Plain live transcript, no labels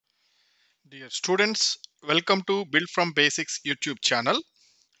Dear students, welcome to Build from Basics YouTube channel.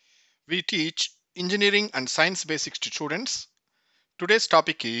 We teach engineering and science basics to students. Today's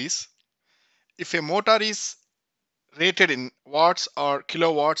topic is if a motor is rated in watts or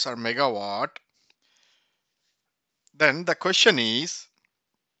kilowatts or megawatt, then the question is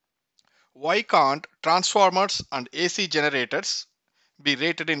why can't transformers and AC generators be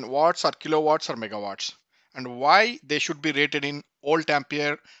rated in watts or kilowatts or megawatts, and why they should be rated in volt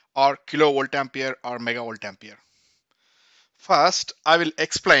ampere or kilovolt ampere or megavolt ampere. First, I will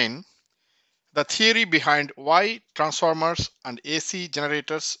explain the theory behind why transformers and AC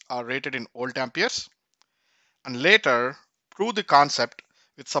generators are rated in volt amperes, and later prove the concept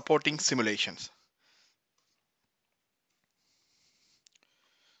with supporting simulations.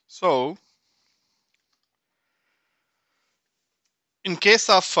 So, in case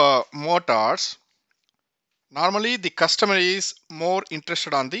of motors, normally the customer is more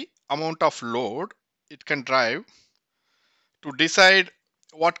interested on the amount of load it can drive to decide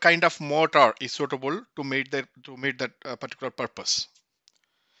what kind of motor is suitable to meet that particular purpose.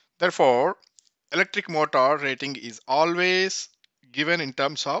 Therefore, electric motor rating is always given in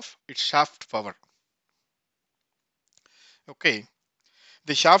terms of its shaft power. Okay,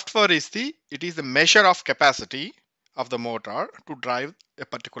 the shaft power is the measure of capacity of the motor to drive a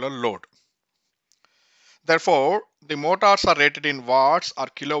particular load. Therefore, the motors are rated in watts or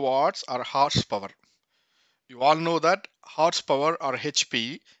kilowatts or horsepower. You all know that horsepower or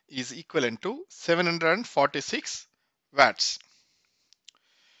HP is equivalent to 746 watts.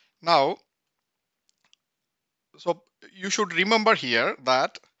 Now, so you should remember here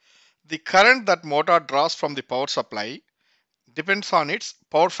that the current that motor draws from the power supply depends on its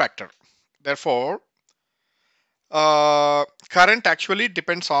power factor. Therefore, current actually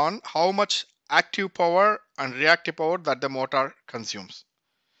depends on how much active power and reactive power that the motor consumes.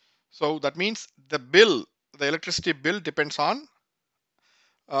 So that means the electricity bill depends on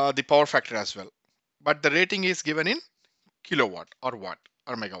the power factor as well. But the rating is given in kilowatt or watt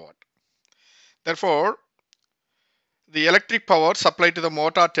or megawatt. Therefore, the electric power supplied to the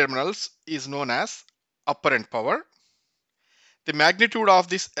motor terminals is known as apparent power. The magnitude of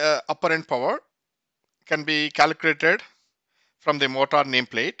this apparent power can be calculated from the motor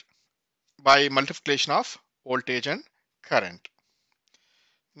nameplate by multiplication of voltage and current.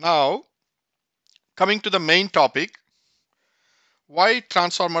 Now, coming to the main topic, why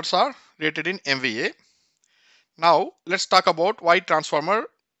transformers are rated in MVA. Now, let's talk about why transformer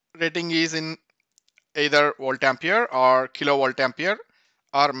rating is in either volt ampere or kilovolt ampere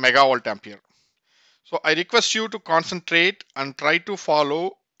or megavolt ampere. So I request you to concentrate and try to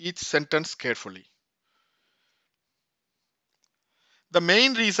follow each sentence carefully. The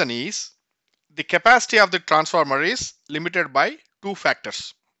main reason is the capacity of the transformer is limited by two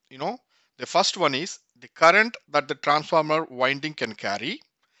factors. The first one is the current that the transformer winding can carry,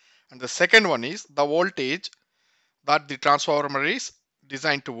 and the second one is the voltage that the transformer is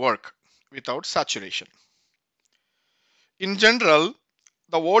designed to work without saturation. In general,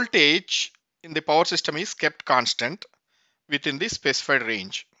 the voltage in the power system is kept constant within the specified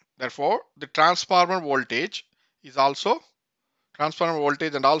range. Therefore, the transformer voltage and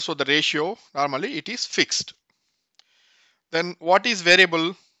also the ratio, normally it is fixed. Then what is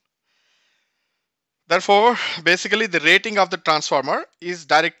variable? Therefore, basically the rating of the transformer is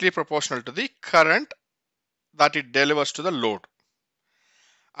directly proportional to the current that it delivers to the load.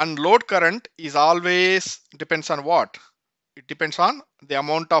 And load current is always depends on what? It depends on the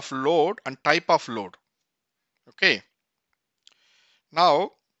amount of load and type of load. Okay.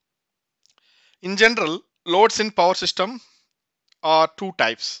 Now, in general, loads in power system are two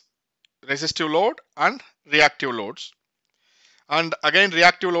types: resistive load and reactive loads. And again,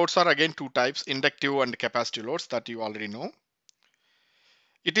 reactive loads are again two types: inductive and capacitive loads, that you already know.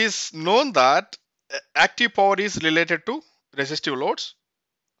 It is known that active power is related to resistive loads,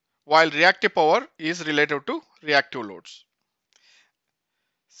 while reactive power is related to reactive loads.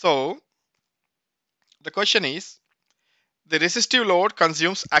 So the question is, the resistive load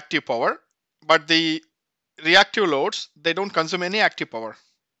consumes active power, but the reactive loads, they don't consume any active power.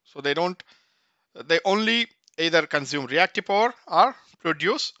 So they only either consume reactive power or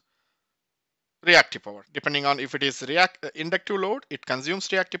produce reactive power. Depending on if it is inductive load, it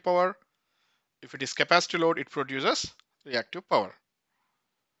consumes reactive power. If it is capacitive load, it produces reactive power.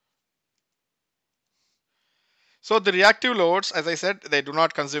 So the reactive loads, as I said, they do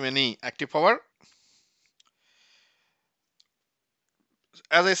not consume any active power.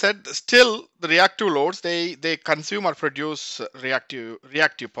 As I said, still the reactive loads, they consume or produce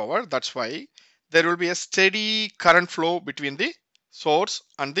reactive power. That's why there will be a steady current flow between the source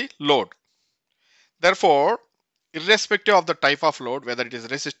and the load. Therefore, irrespective of the type of load, whether it is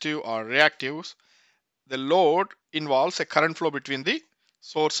resistive or reactive, the load involves a current flow between the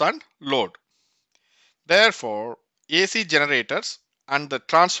source and load. Therefore, AC generators and the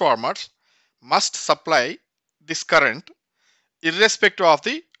transformers must supply this current irrespective of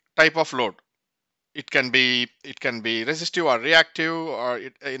the type of load. It can be resistive or reactive, or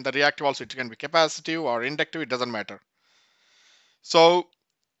in the reactive also it can be capacitive or inductive, it doesn't matter. So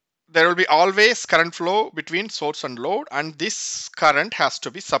there will be always current flow between source and load, and this current has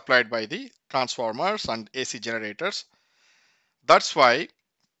to be supplied by the transformers and AC generators. That's why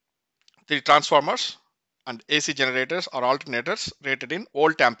the transformers and AC generators or alternators rated in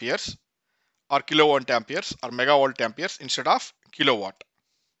volt amperes or kilovolt amperes or megavolt amperes instead of kilowatt.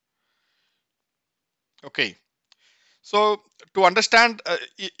 Okay, so to understand,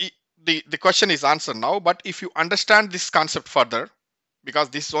 the question is answered now, but if you understand this concept further, because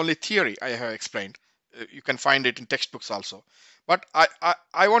this is only theory I have explained, you can find it in textbooks also, but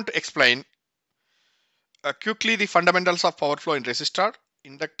I want to explain quickly the fundamentals of power flow in resistor,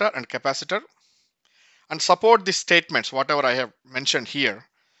 inductor and capacitor, and support the statements whatever I have mentioned here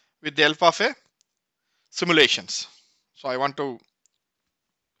with the help of a simulations. So I want to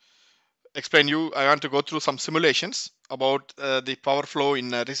I want to go through some simulations about the power flow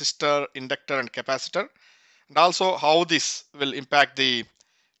in resistor, inductor and capacitor, and also how this will impact the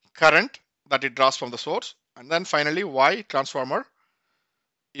current that it draws from the source, and then finally why transformer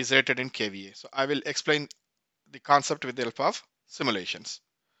is rated in kVA. So I will explain the concept with the help of simulations.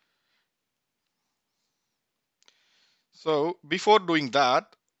 So before doing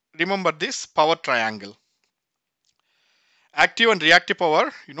that, remember this power triangle. Active and reactive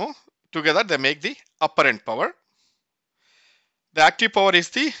power, together they make the apparent power. The active power is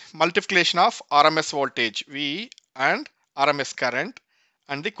the multiplication of RMS voltage V and RMS current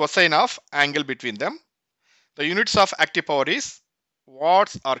and the cosine of angle between them. The units of active power is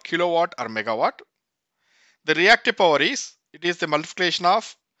watts or kilowatt or megawatt. The reactive power is the multiplication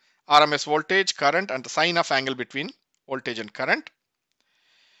of RMS voltage, current and the sine of angle between voltage and current.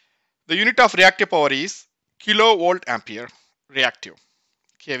 The unit of reactive power is kilovolt ampere reactive.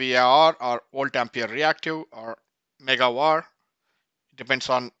 kVA or volt ampere reactive or megawatt, depends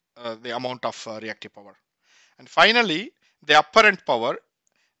on the amount of reactive power. And finally, the apparent power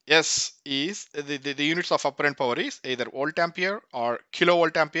S is the units of apparent power is either volt ampere or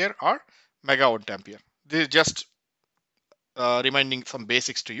kilovolt ampere or megawatt ampere. This is just reminding some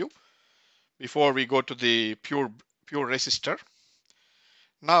basics to you before we go to the pure resistor.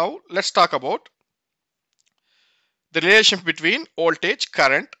 Now let's talk about the relationship between voltage,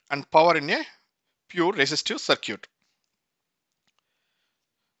 current and power in a pure resistive circuit.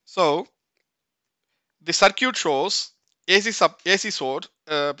 So the circuit shows AC source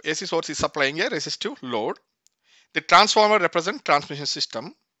is supplying a resistive load. The transformer represents transmission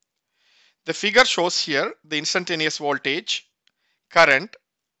system. The figure shows here the instantaneous voltage, current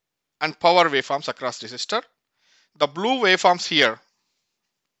and power waveforms across resistor. The blue waveforms here,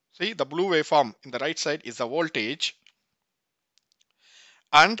 see the blue waveform in the right side is the voltage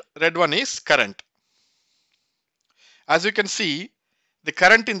and red one is current. As you can see, the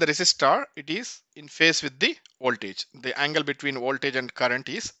current in the resistor, it is in phase with the voltage. The angle between voltage and current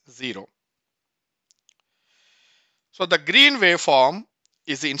is 0. So the green waveform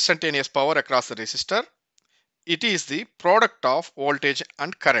is the instantaneous power across the resistor. It is the product of voltage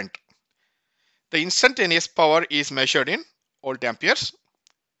and current. The instantaneous power is measured in volt amperes.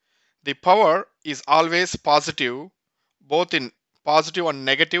 The power is always positive, both in positive and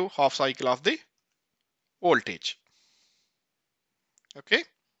negative half cycle of the voltage. Okay.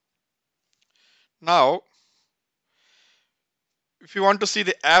 Now, if you want to see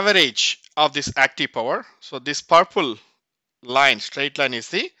the average of this active power, so this purple line, straight line is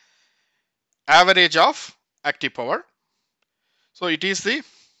the average of active power. So it is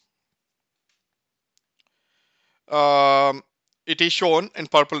it is shown in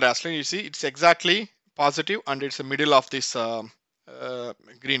purple dash line. You see it's exactly positive and it's the middle of this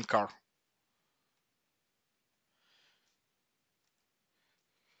green curve.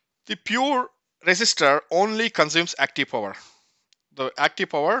 The pure resistor only consumes active power. The active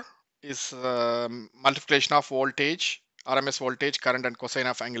power is multiplication of voltage, RMS voltage, current and cosine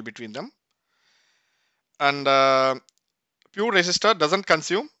of angle between them. And pure resistor doesn't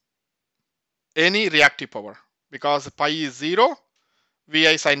consume any reactive power because pi is 0,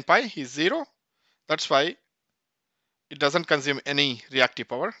 Vi sin pi is 0. That's why it doesn't consume any reactive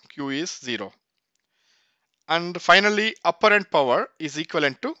power. Q is 0. And finally, apparent power is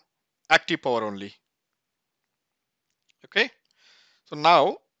equivalent to active power only. Okay. So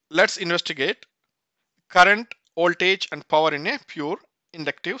now let's investigate current, voltage and power in a pure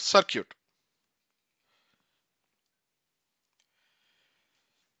inductive circuit.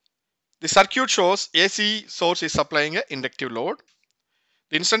 The circuit shows AC source is supplying an inductive load.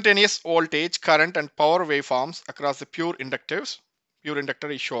 The instantaneous voltage, current and power waveforms across the pure inductors. Pure inductor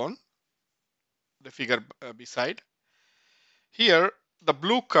is shown, the figure beside. Here, the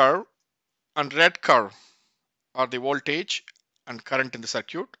blue curve and red curve are the voltage and current in the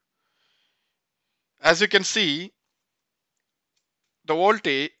circuit. As you can see, the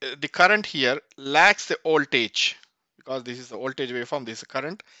voltage, the current here lags the voltage because this is the voltage waveform, this is the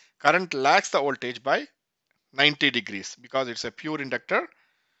current. Current lags the voltage by 90 degrees because it's a pure inductor.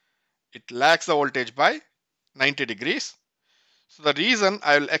 It lags the voltage by 90 degrees. So the reason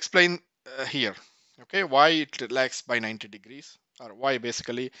I will explain here, okay, why it lags by 90 degrees or why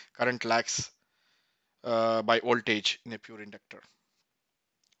basically current lags by voltage in a pure inductor.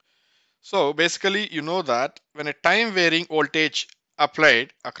 So basically you know that when a time varying voltage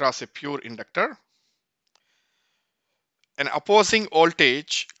applied across a pure inductor, an opposing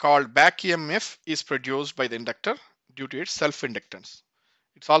voltage called back EMF is produced by the inductor due to its self-inductance.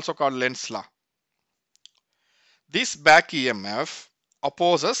 It's also called Lenz's law. This back EMF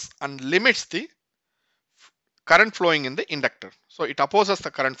opposes and limits the current flowing in the inductor. So it opposes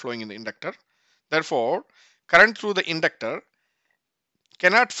the current flowing in the inductor. Therefore, current through the inductor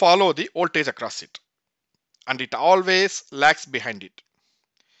cannot follow the voltage across it, and it always lags behind it.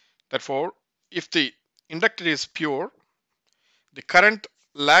 Therefore, if the inductor is pure, the current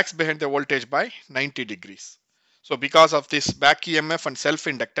lags behind the voltage by 90 degrees. So because of this back EMF and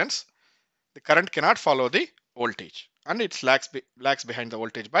self-inductance, the current cannot follow the voltage and it lags behind the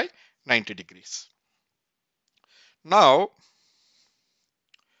voltage by 90 degrees. Now,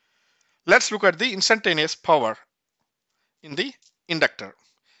 let's look at the instantaneous power in the inductor.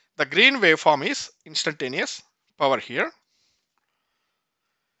 The green waveform is instantaneous power here.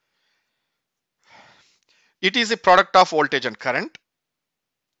 It is a product of voltage and current.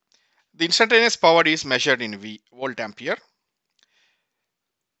 The instantaneous power is measured in volt ampere.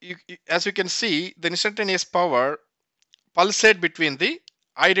 As you can see, the instantaneous power pulsates between the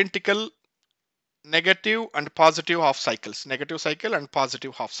identical negative and positive half cycles, negative cycle and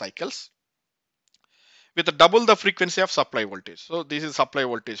positive half cycles, with double the frequency of supply voltage. So this is supply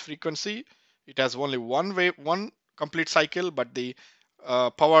voltage frequency. It has only one complete cycle, but the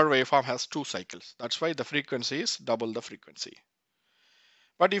power waveform has 2 cycles. That's why the frequency is double the frequency.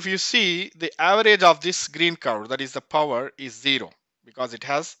 But if you see the average of this green curve, that is the power, is 0 because it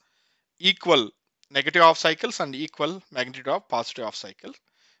has equal negative half cycles and equal magnitude of positive half cycles.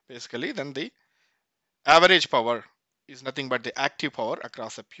 Basically, then the average power is nothing but the active power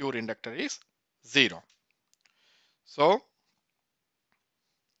across a pure inductor is 0. So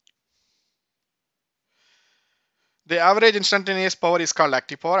the average instantaneous power is called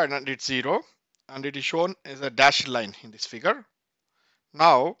active power and it's 0, and it is shown as a dashed line in this figure.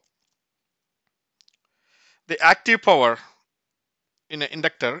 Now, the active power in an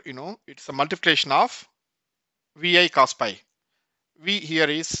inductor, it's a multiplication of VI cos pi. V here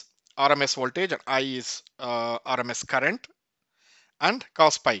is RMS voltage and I is RMS current, and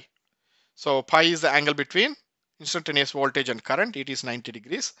cos pi. So pi is the angle between instantaneous voltage and current. It is 90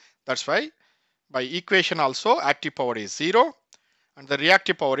 degrees. That's why by equation also active power is 0 and the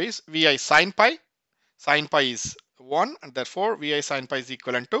reactive power is VI sin pi. Sin pi is 1 and therefore VI sin pi is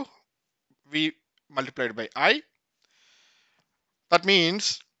equivalent to V multiplied by I. That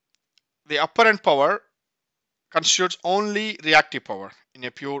means the apparent power constitutes only reactive power in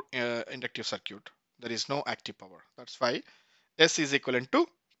a pure inductive circuit. There is no active power. That's why S is equivalent to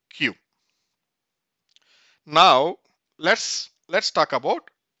Q. Now let's talk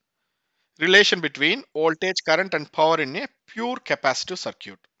about relation between voltage, current and power in a pure capacitive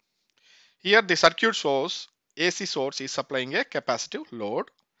circuit. Here the circuit shows AC source is supplying a capacitive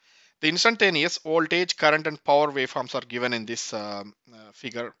load. The instantaneous voltage, current and power waveforms are given in this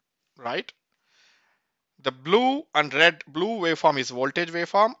figure, right? The blue waveform is voltage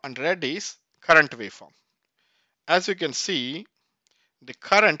waveform and red is current waveform. As you can see, the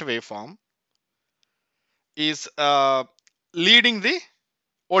current waveform is leading the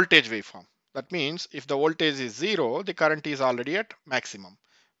voltage waveform. That means if the voltage is 0, the current is already at maximum.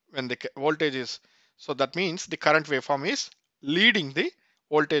 When the voltage is, so that means the current waveform is leading the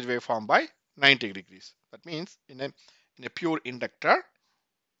voltage waveform by 90 degrees. That means in a pure inductor,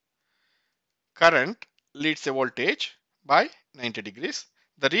 current leads the voltage by 90 degrees.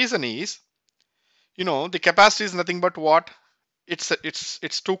 The reason is, the capacitor is nothing but what?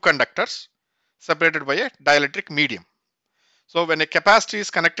 It's 2 conductors separated by a dielectric medium. So when a capacitor is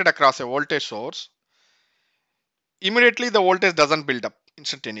connected across a voltage source, immediately the voltage doesn't build up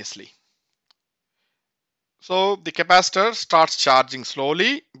instantaneously. So the capacitor starts charging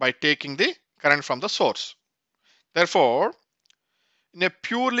slowly by taking the current from the source. Therefore, in a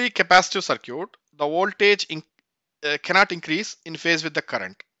purely capacitive circuit, the voltage cannot increase in phase with the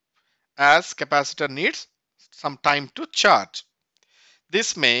current, as capacitor needs some time to charge.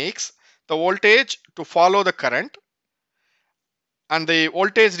 This makes the voltage to follow the current, and the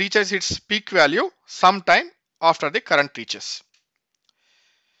voltage reaches its peak value sometime after the current reaches.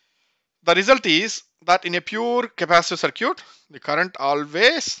 The result is that in a pure capacitive circuit, the current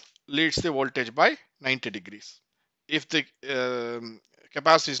always leads the voltage by 90 degrees. If the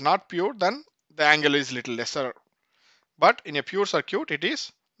capacitor is not pure, then the angle is little lesser. But in a pure circuit, it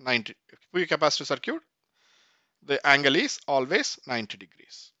is 90. Pure capacitive circuit, the angle is always 90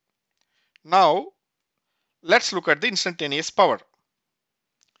 degrees. Now, let's look at the instantaneous power.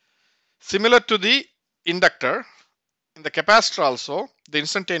 Similar to the inductor, in the capacitor also, the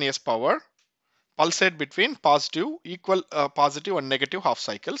instantaneous power pulsate between positive and negative half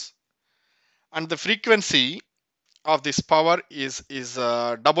cycles, and the frequency of this power is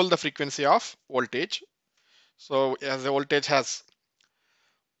double the frequency of voltage. So as the voltage has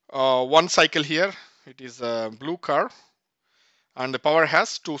one cycle here, it is a blue curve, and the power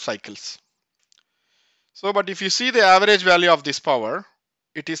has two cycles. So but if you see the average value of this power,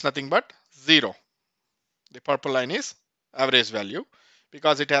 it is nothing but 0. The purple line is average value,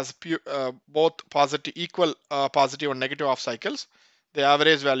 because it has both equal positive and negative half cycles. The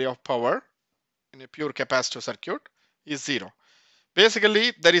average value of power in a pure capacitive circuit is 0.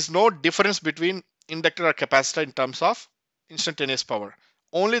 Basically, there is no difference between inductor or capacitor in terms of instantaneous power.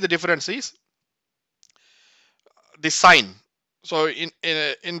 Only the difference is the sign. So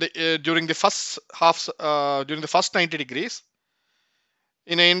during the first 90 degrees,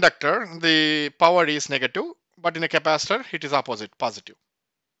 in an inductor the power is negative, but in a capacitor it is opposite, positive.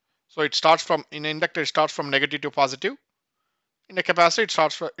 So it starts from, in an inductor it starts from negative to positive. In a capacitor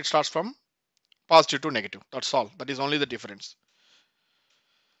it starts from positive to negative. That's all. That is only the difference.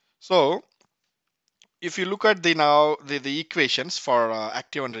 So if you look at the equations for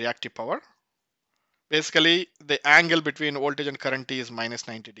active and reactive power, basically the angle between voltage and current is minus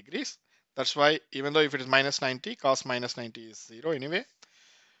 90 degrees. That's why even though if it is minus 90, cos minus 90 is 0 anyway.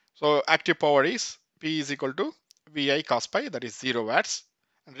 So active power is P is equal to VI cos pi, that is 0 watts.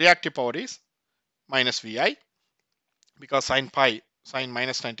 And reactive power is minus VI, because sin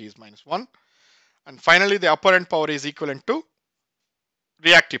minus 90 is minus 1. And finally the apparent power is equivalent to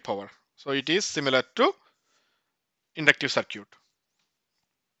reactive power. So it is similar to inductive circuit.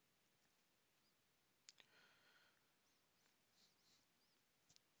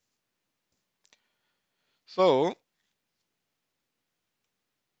 So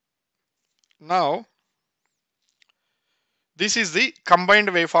now this is the combined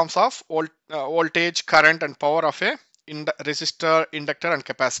waveforms of voltage, current and power of a resistor, inductor and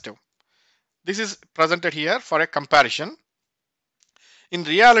capacitor. This is presented here for a comparison. In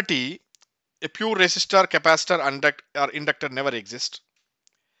reality, a pure resistor, capacitor or inductor never exists.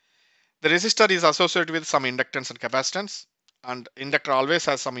 The resistor is associated with some inductance and capacitance, and inductor always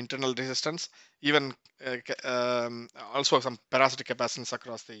has some internal resistance, even also some parasitic capacitance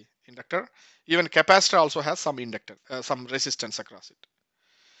across the inductor. Even capacitor also has some some resistance across it.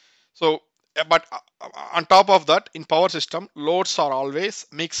 So but on top of that, in power system, loads are always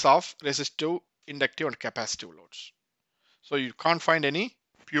mix of resistive, inductive and capacitive loads. So you can't find any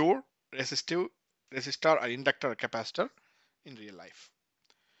pure resistor or inductor or capacitor in real life.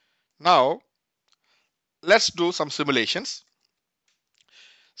 Now let's do some simulations.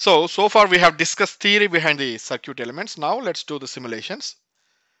 So far we have discussed theory behind the circuit elements. Now let's do the simulations.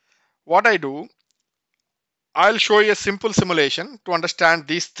 What I do, I'll show you a simple simulation to understand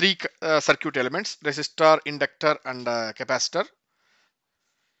these three circuit elements: resistor, inductor and capacitor,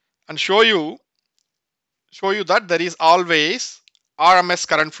 and show you that there is always RMS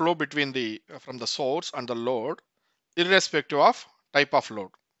current flow between from the source and the load, irrespective of type of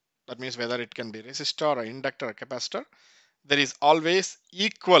load. That means whether it can be resistor or inductor or capacitor, there is always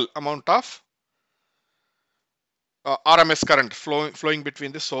equal amount of RMS current flowing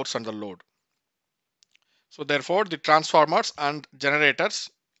between the source and the load. So therefore the transformers and generators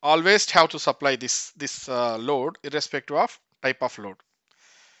always have to supply this load irrespective of type of load.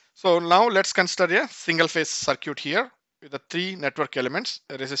 So now let's consider a single phase circuit here with the three network elements: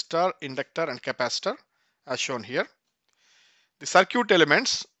 a resistor, inductor and capacitor, as shown here. The circuit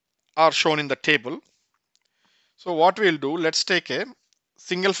elements are shown in the table. So what we'll do, let's take a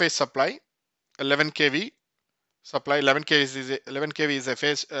single phase supply, 11 kV supply. 11 kV is a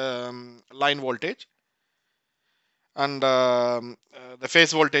phase line voltage. and the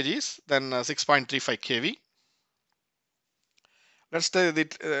phase voltage is then 6.35 kV.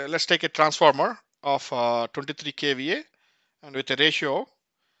 Let's take a transformer of 23 kVA and with a ratio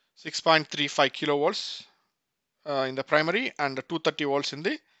 6.35 kilovolts in the primary and 230 volts in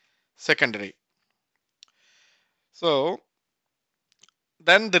the secondary. So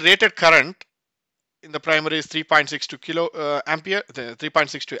then the rated current in the primary is 3.62 kilo ampere,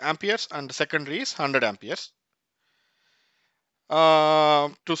 3.62 amperes, and the secondary is 100 amperes.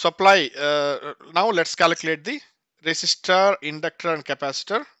 To supply, now let's calculate the resistor, inductor, and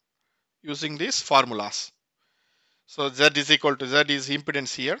capacitor using these formulas. So Z is equal to, Z is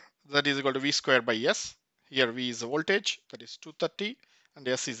impedance here, Z is equal to V square by S. Here V is the voltage, that is 230, and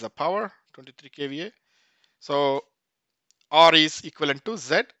S is the power, 23 kVA. So R is equivalent to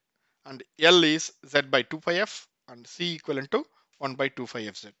Z, and L is Z by 2 pi F, and C equivalent to 1 by 2 pi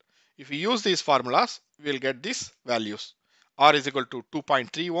Fz. If we use these formulas, we will get these values. R is equal to 2.3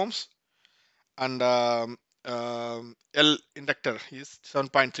 ohms, and L inductor is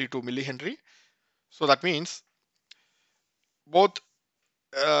 7.32 millihenry. So that means both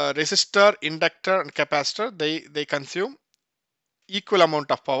resistor, inductor, and capacitor, they consume equal amount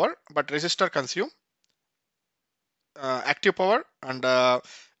of power, but resistor consume active power, and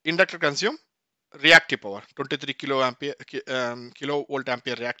inductor consume reactive power, 23 kilovolt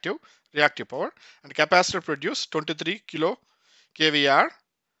ampere reactive power, and capacitor produce 23 kilo kVAr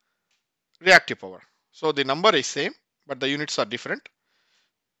reactive power. So the number is same, but the units are different.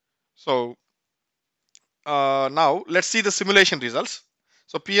 So now let's see the simulation results.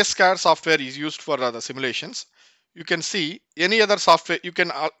 So PSCAD software is used for the simulations. You can see any other software. You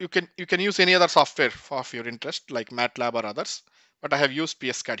can use any other software of your interest, like MATLAB or others. But I have used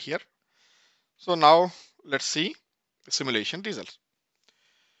PSCAD here. So now let's see the simulation results.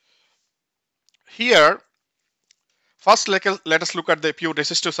 Here, first let us look at the pure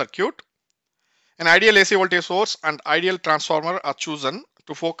resistive circuit. An ideal AC voltage source and ideal transformer are chosen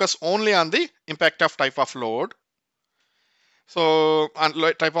to focus only on the impact of type of load. So,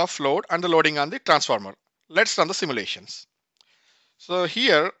 type of load and the loading on the transformer. Let's run the simulations. So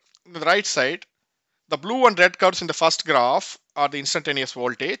here, on the right side, the blue and red curves in the first graph are the instantaneous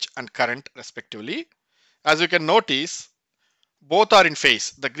voltage and current respectively. As you can notice, both are in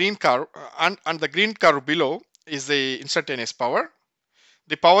phase. The green curve and the green curve below is the instantaneous power.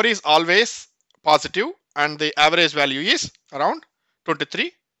 The power is always positive and the average value is around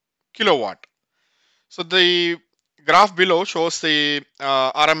 23 kilowatt. So the graph below shows the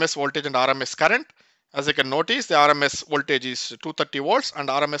RMS voltage and RMS current. As you can notice, the RMS voltage is 230 volts and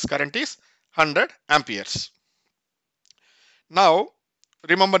RMS current is 100 amperes. Now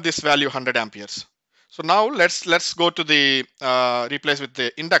remember this value 100 amperes. So now let's go to the replace with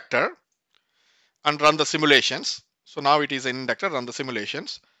the inductor and run the simulations. So now it is an inductor, run the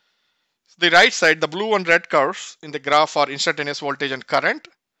simulations. The right side, the blue and red curves in the graph are instantaneous voltage and current.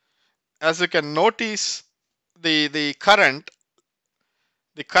 As you can notice, the current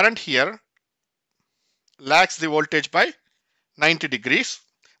here lags the voltage by 90 degrees.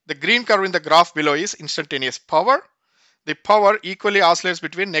 The green curve in the graph below is instantaneous power. The power equally oscillates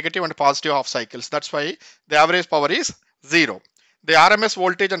between negative and positive half cycles. That's why the average power is 0. The RMS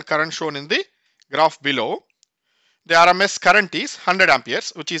voltage and current shown in the graph below. The RMS current is 100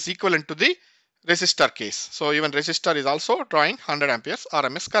 amperes, which is equivalent to the resistor case. So even resistor is also drawing 100 amperes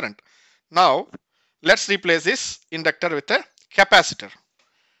RMS current. Now let's replace this inductor with a capacitor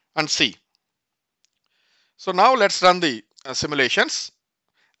and see. So now let's run the simulations.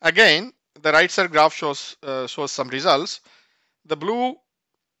 Again, the right side graph shows some results. The blue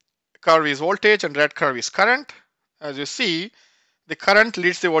curve is voltage and red curve is current. As you see, the current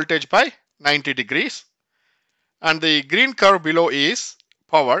leads the voltage by 90 degrees. And the green curve below is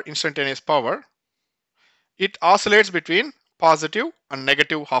power, instantaneous power. It oscillates between positive and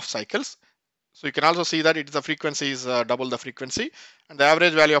negative half cycles. So you can also see that the frequency is double the frequency and the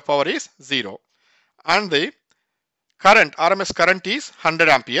average value of power is 0. And the current, RMS current is 100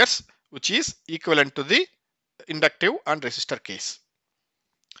 amperes, which is equivalent to the inductive and resistor case.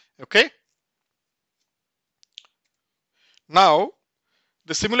 Okay. Now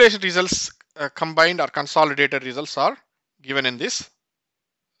the simulation results combined or consolidated results are given in this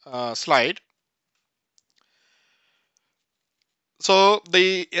slide. So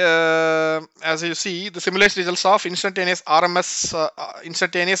the as you see, the simulation results of instantaneous RMS,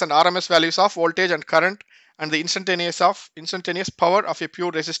 instantaneous and RMS values of voltage and current, and the instantaneous power of a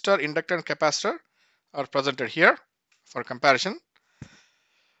pure resistor, inductor, and capacitor are presented here for comparison.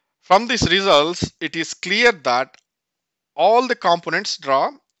 From these results, it is clear that all the components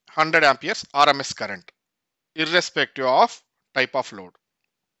draw 100 amperes RMS current. irrespective of type of load.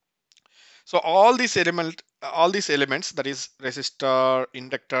 So all these elements, that is resistor,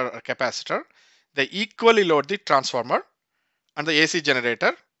 inductor, or capacitor, they equally load the transformer and the AC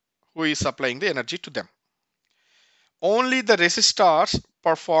generator who is supplying the energy to them. Only the resistors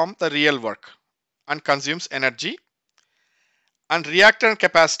perform the real work and consumes energy, and reactor and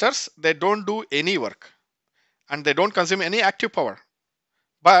capacitors, they don't do any work and they don't consume any active power.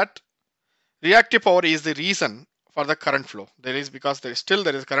 But reactive power is the reason for the current flow. There is, because there is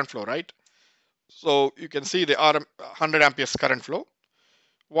current flow, right? So you can see the 100 amperes current flow.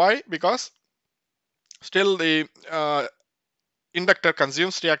 Why? Because still the inductor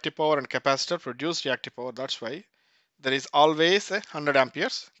consumes reactive power and capacitor produce reactive power. That's why there is always a 100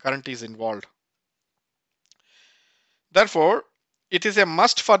 amperes current is involved. Therefore, it is a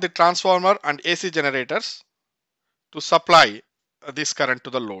must for the transformer and AC generators to supply this current to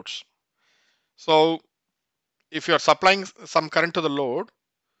the loads. So if you are supplying some current to the load,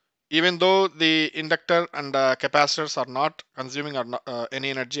 even though the inductor and capacitors are not consuming or any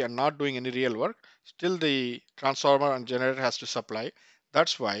energy and not doing any real work, still the transformer and generator has to supply.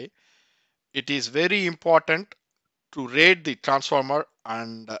 That's why it is very important to rate the transformer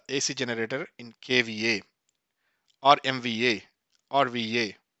and AC generator in kVA or MVA or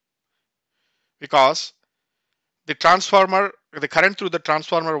VA, because the current through the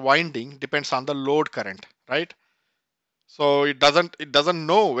transformer winding depends on the load current, right? So it doesn't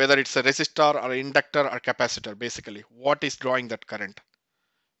know whether it's a resistor or inductor or capacitor. Basically, what is drawing that current?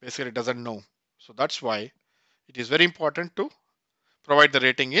 Basically, it doesn't know. So that's why it is very important to provide the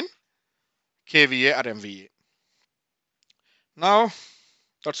rating in kVA or MVA. Now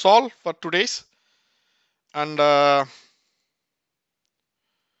that's all for today's. And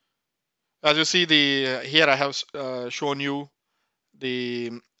as you see, the here I have shown you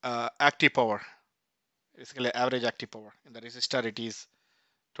the active power, basically average active power. In the resistor it is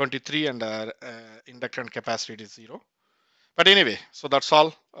 23, and inductor and capacitor it is 0. But anyway, so that's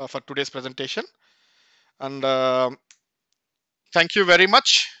all for today's presentation. And thank you very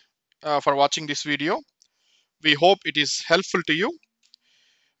much for watching this video. We hope it is helpful to you.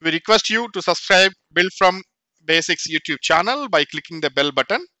 We request you to subscribe Build from Basics YouTube channel by clicking the bell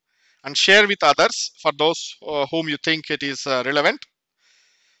button, and share with others for those whom you think it is relevant.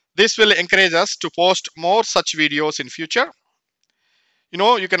 This will encourage us to post more such videos in future.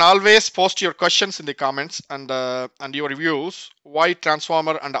 You can always post your questions in the comments, and your reviews why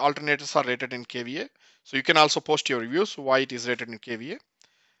transformer and alternators are rated in kVA. So you can also post your reviews why it is rated in kVA,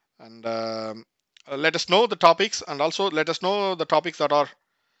 and let us know the topics, and also let us know the topics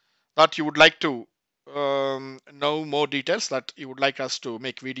that you would like to know more details, that you would like us to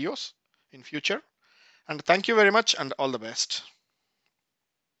make videos in future. And thank you very much, and all the best.